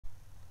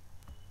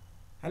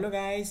Hello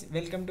guys,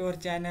 welcome to our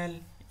channel.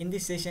 In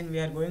this session we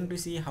are going to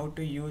see how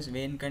to use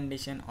when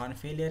condition on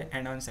failure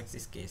and on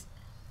success case.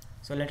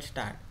 So let's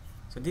start.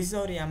 So this is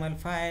our YAML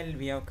file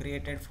we have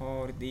created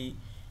for the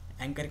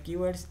anchor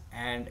keywords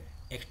and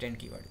extend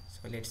keywords.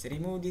 So let's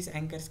remove these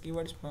anchors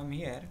keywords from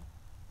here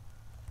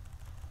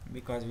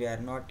because we are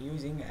not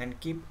using, and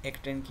keep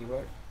extend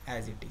keyword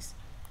as it is.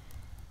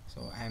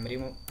 So I am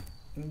removing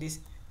this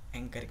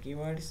anchor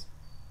keywords.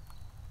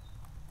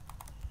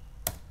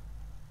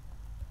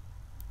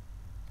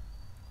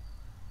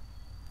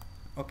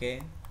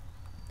 Okay,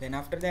 then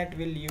after that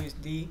we'll use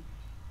the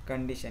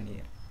condition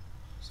here.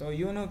 So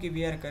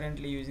we are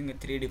currently using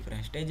three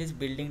different stages: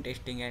 building,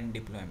 testing and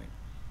deployment.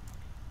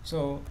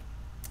 So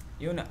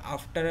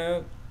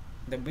after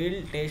the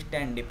build, test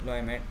and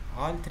deployment,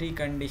 all three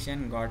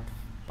condition got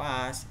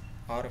pass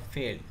or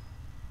failed,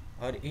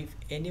 or if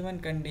any one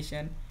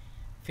condition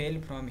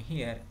fail from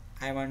here,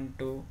 I want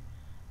to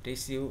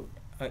receive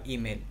a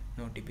email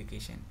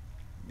notification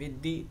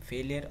with the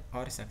failure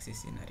or success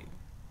scenario.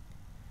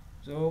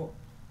 So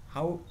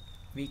how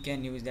we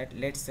can use that?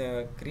 Let's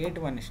create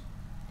one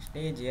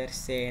stage here,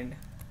 send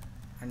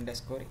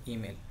underscore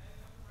email.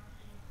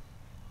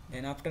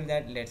 Then after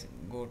that let's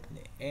go to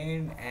the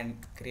end and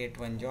create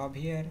one job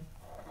here,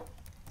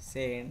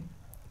 send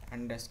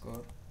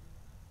underscore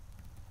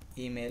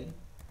email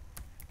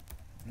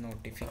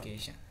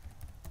notification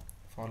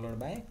followed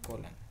by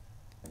colon.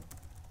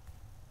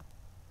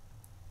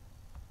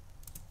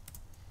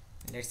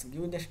 Let's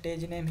give the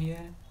stage name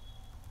here,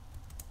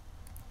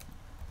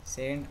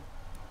 send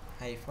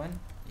hyphen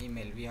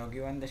email. We have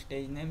given the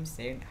stage name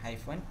send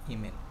hyphen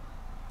email.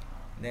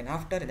 Then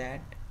after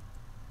that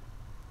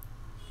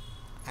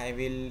I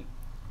will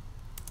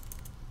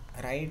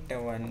write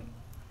one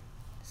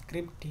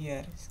script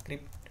here,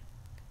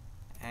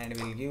 and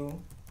will give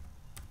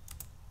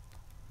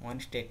one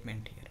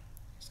statement here.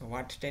 So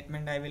what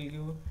statement I will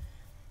give?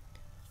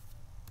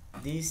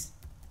 This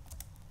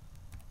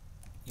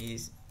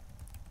is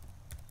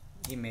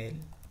email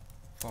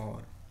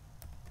for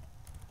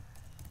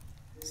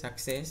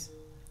success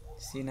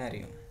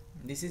scenario.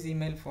 This is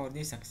email for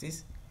the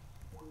success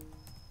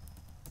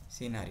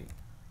scenario.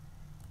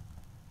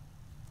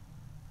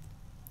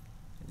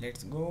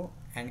 Let's go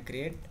and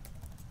create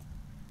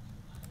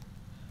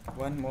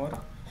one more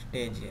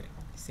stage here,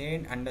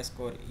 send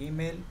underscore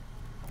email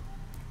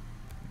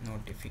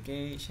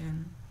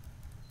notification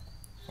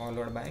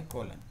followed by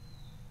colon.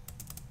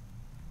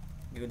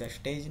 Give the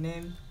stage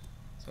name.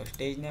 So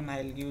stage name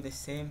I will give the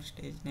same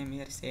stage name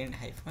here, send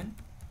hyphen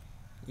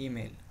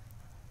email.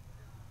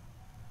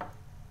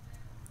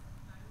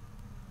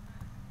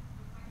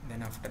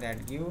 Then after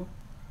that give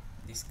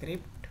the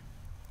script,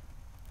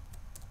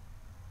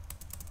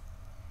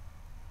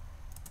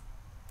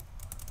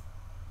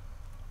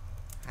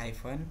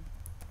 hyphen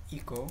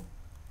echo.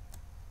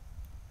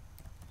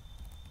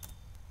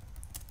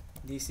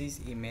 This is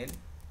email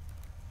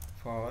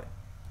for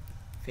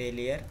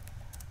failure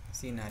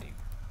scenario.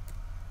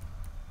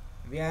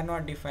 We are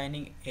not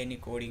defining any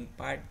coding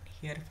part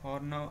here for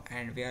now,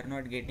 and we are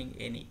not getting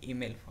any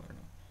email for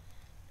now,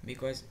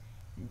 because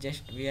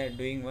just we are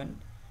doing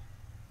one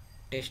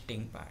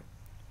testing part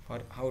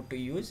for how to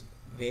use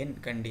when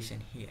condition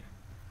here.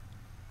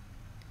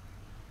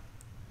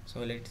 So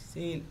let's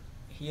see,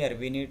 here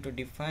we need to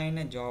define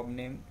a job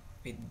name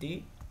with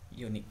the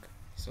unique.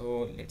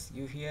 So let's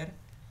give here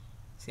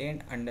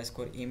send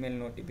underscore email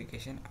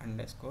notification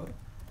underscore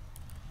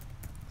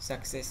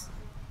success,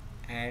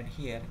 and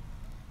here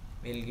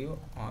we'll give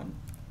on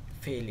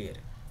failure.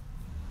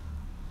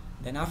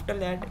 Then after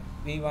that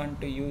we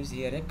want to use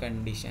here a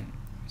condition.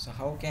 So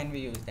how can we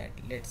use that?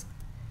 Let's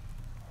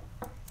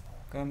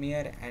come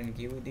here and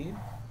give the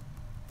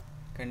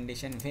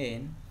condition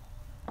when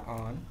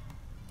on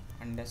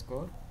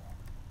underscore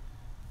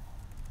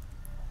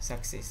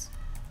success,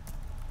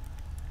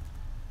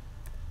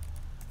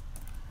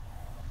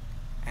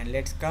 and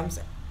let's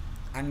comes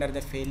under the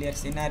failure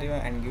scenario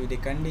and give the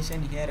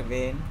condition here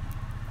when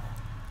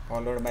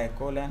followed by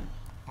colon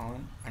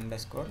on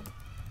underscore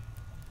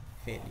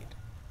failure.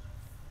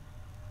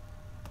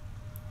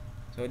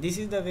 So this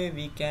is the way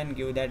we can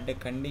give that the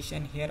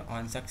condition here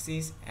on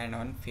success and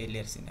on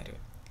failure scenario.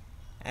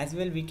 As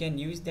well we can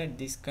use that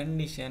this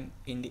condition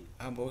in the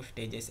above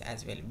stages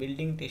as well,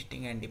 building,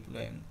 testing and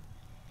deploying.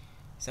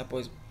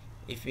 Suppose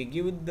if we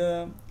give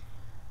the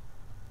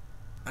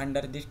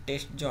under this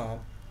test job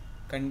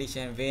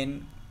condition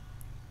when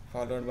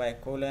followed by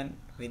colon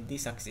with the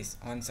success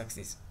on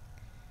success,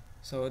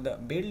 so the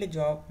build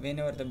job,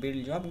 whenever the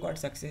build job got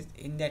success,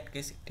 in that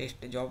case test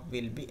job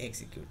will be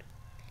executed.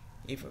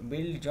 If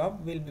build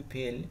job will be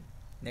fail,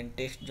 then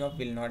test job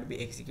will not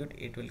be executed,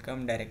 it will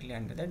come directly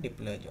under the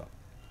deploy job.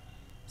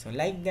 So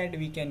like that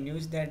we can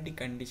use that the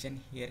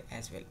condition here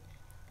as well.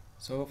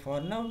 So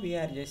for now we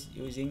are just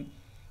using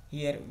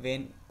here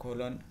when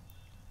colon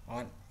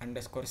on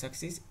underscore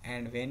success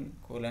and when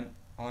colon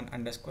on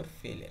underscore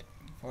failure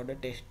for the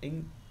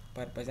testing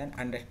purpose and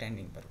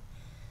understanding purpose.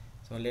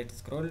 So let's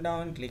scroll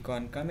down, click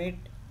on commit,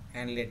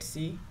 and let's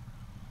see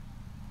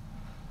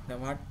the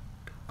what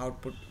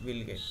output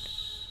will get.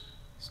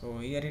 So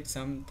here it's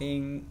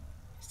something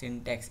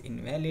syntax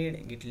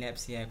invalid,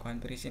 GitLab CI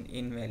configuration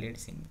invalid.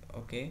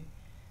 Okay,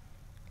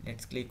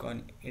 let's click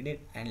on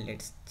edit and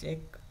let's check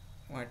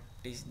what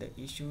is the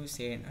issue.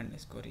 Send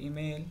underscore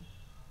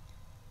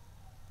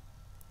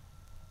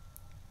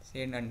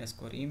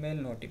email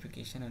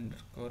notification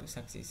underscore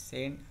success,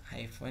 send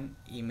hyphen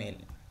email.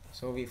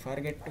 So we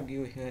forget to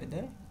give here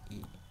the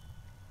e.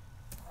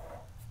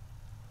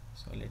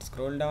 So let's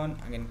scroll down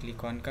again,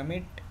 click on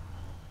commit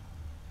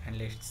and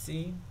let's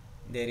see,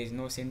 there is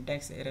no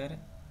syntax error.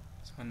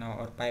 So now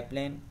our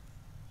pipeline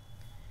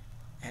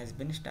has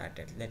been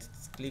started. Let's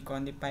click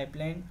on the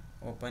pipeline,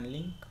 open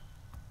link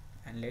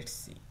and let's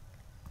see.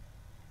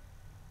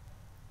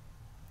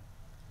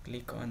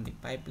 Click on the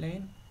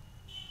pipeline.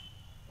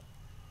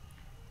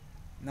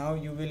 Now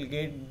you will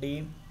get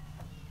the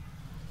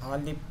all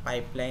the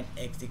pipeline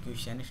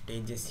execution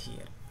stages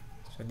here.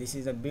 So this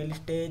is a build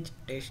stage,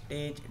 test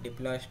stage,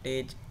 deploy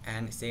stage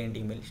and send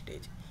email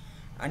stage.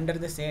 Under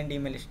the send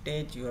email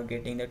stage you are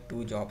getting the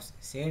two jobs: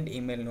 send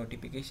email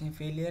notification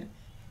failure,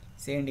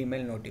 send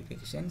email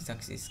notification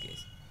success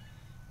case.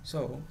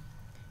 So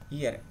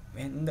here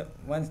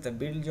once the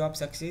build job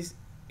success,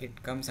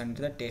 it comes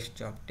under the test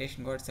job.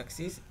 Test got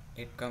success,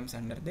 it comes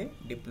under the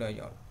deploy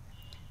job.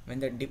 When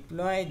the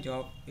deploy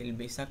job will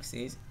be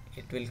success,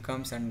 it will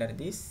comes under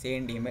this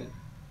send email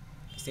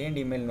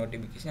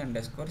notification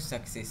underscore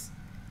success.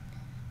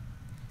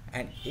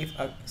 And if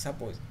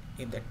suppose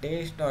if the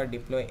test or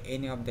deploy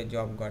any of the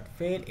job got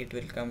fail, it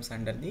will comes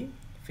under the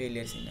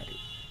failure scenario.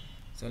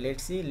 So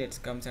let's see, let's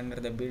comes under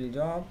the build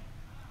job.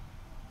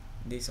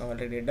 This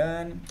already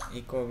done.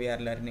 Echo we are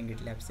learning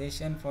GitLab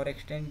session for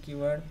extend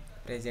keyword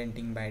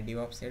presenting by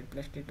DevOps Ed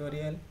plus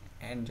tutorial,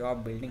 and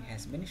job building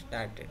has been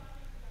started.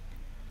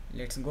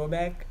 Let's go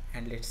back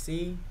and let's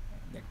see,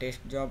 the test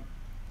job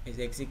is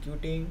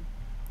executing,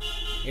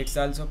 it's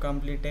also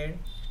completed,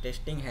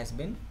 testing has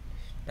been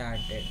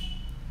started.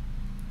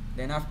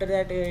 Then after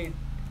that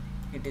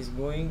it is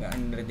going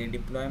under the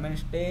deployment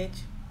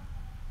stage.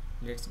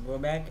 Let's go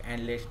back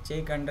and let's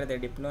check under the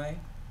deploy.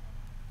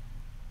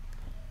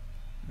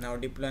 Now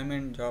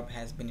deployment job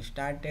has been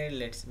started.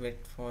 Let's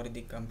wait for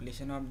the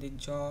completion of the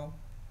job.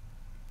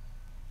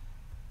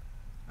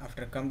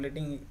 After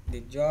completing the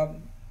job,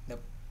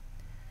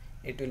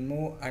 it will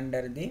move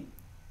under the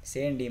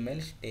send email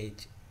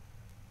stage,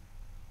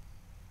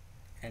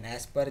 and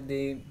as per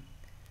the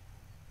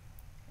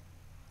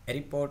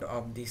report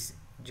of this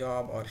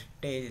job or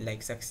stage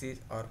like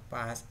success or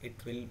pass, it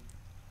will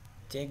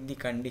check the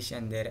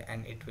condition there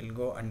and it will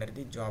go under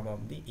the job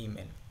of the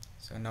email.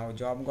 So now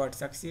job got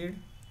succeed.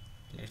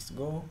 Let's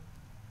go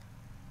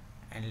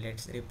and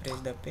let's refresh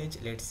the page.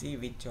 Let's see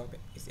which job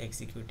is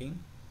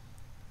executing.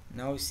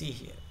 Now see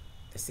here,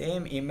 the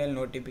same email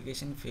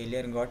notification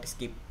failure got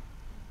skipped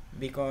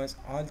because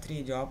all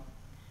three jobs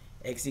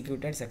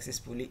executed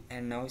successfully,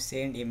 and now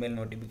send email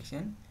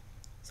notification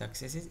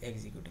success is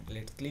executing.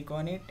 Let's click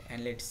on it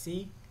and let's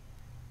see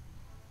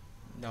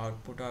the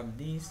output of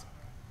this.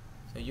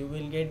 So you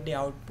will get the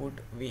output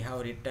we have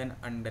written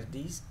under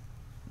this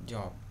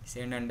job,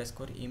 send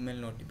underscore email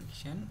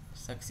notification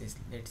success.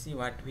 Let's see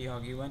what we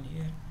have given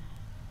here.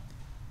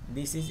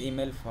 This is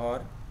email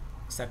for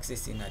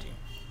success scenario.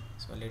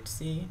 So let's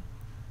see,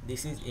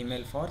 this is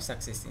email for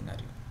success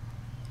scenario.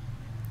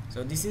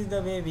 So this is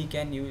the way we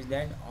can use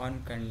that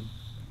on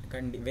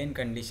when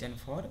condition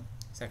for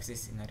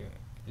success scenario.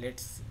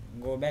 Let's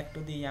go back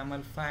to the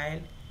YAML file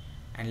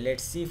and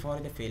let's see for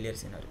the failure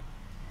scenario.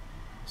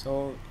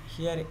 So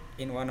here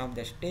in one of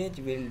the stage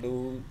we'll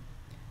do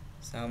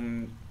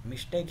some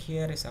mistake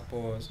here.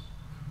 Suppose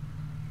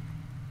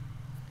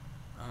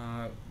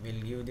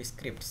we'll give the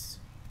scripts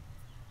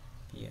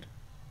here.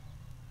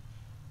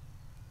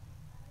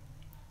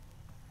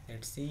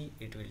 Let's see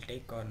it will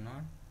take or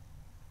not.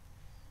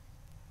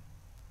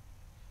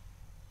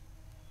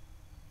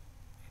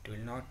 It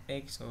will not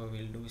take, so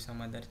we'll do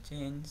some other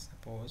change.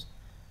 Suppose,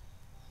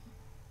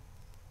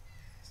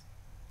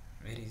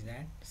 where is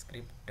that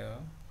script?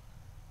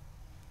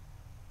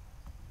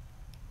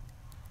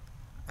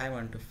 I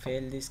want to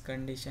fail this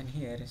condition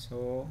here,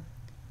 so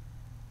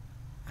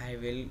I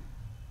will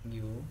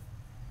give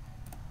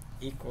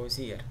echoes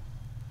here,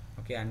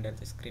 okay, under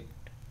the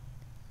script.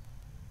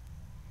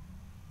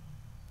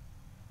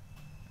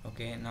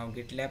 Okay, now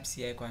GitLab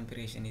CI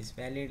configuration is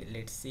valid.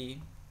 Let's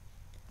see,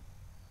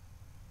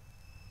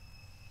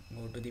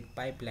 go to the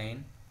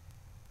pipeline,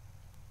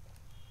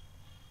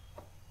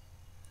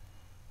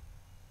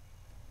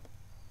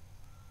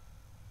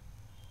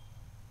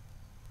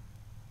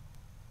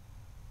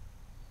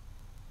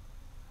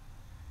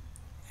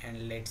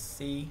 and let's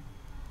see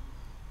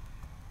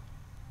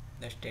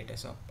the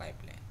status of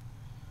pipeline.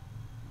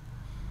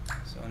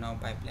 So now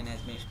pipeline has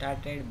been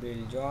started,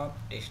 build job,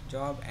 test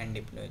job and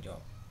deploy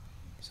job.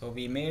 So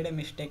we made a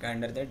mistake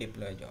under the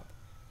deploy job.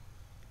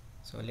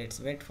 So let's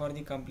wait for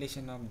the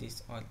completion of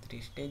these all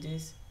three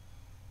stages.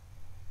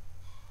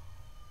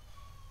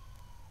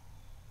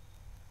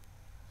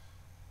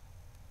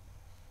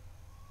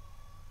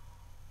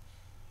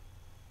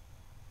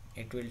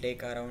 It it will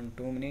take around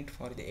 2 minutes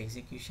for the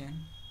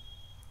execution.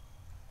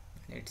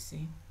 Let's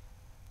see.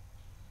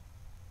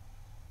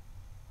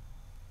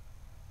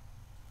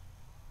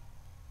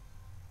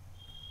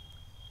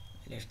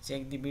 Let's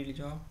check the build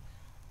job.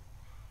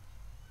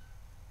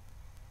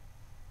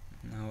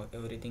 Now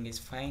everything is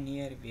fine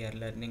here. We are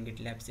learning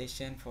GitLab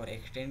session for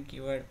extend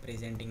keyword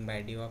presenting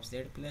by DevOps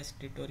Z plus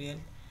tutorial,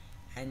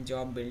 and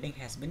job building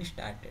has been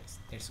started.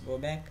 Let's go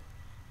back,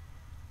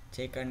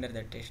 check under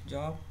the test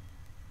job.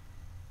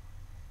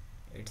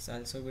 It's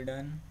also be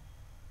done.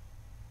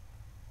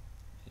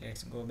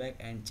 Let's go back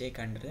and check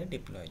under the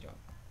deploy job.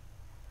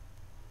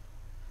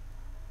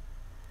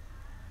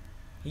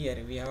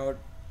 Here we have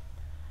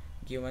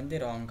given the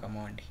wrong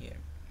command here,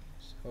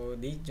 so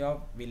this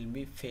job will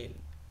be fail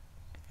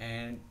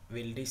and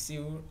will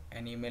receive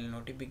an email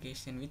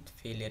notification with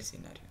failure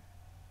scenario.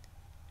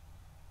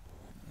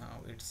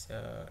 Now it's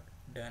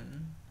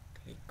done.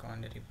 Click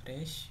on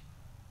refresh.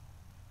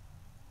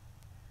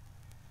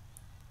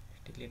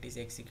 Still it is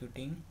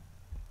executing.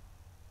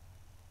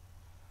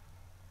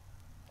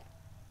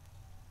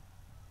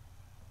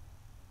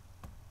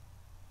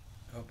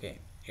 Okay,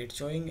 it's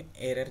showing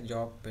error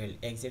job failed,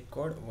 exit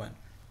code 1,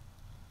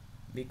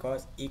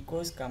 because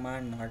echoes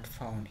command not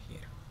found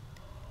here.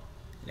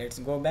 Let's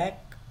go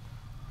back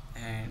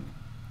and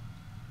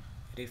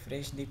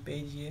refresh the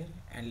page here,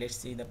 and let's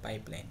see the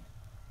pipeline.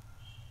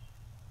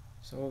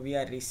 So we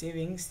are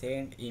receiving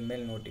send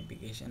email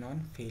notification on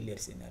failure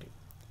scenario.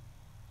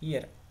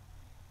 Here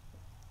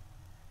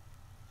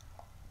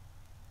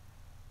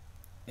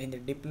in the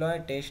deploy,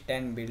 test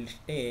and build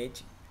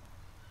stage,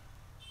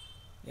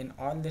 in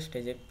all the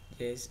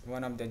stages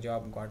one of the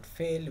job got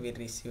failed, we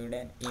received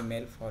an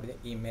email for the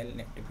email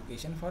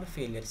notification for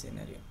failure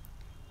scenario.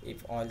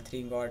 If all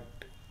three got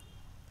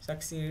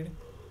succeed,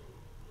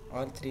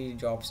 all three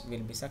jobs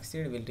will be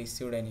succeed, will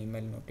receive an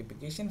email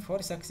notification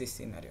for success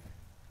scenario.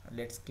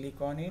 Let's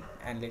click on it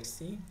and let's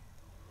see.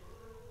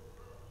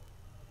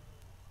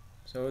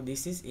 So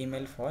this is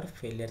email for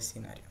failure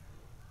scenario.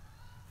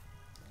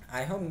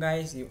 I hope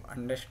guys you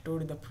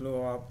understood the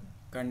flow of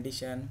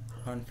condition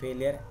on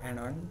failure and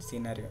on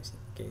scenarios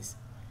case.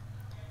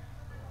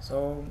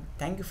 So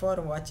thank you for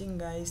watching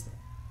guys.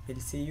 We'll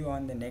see you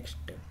on the next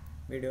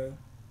video.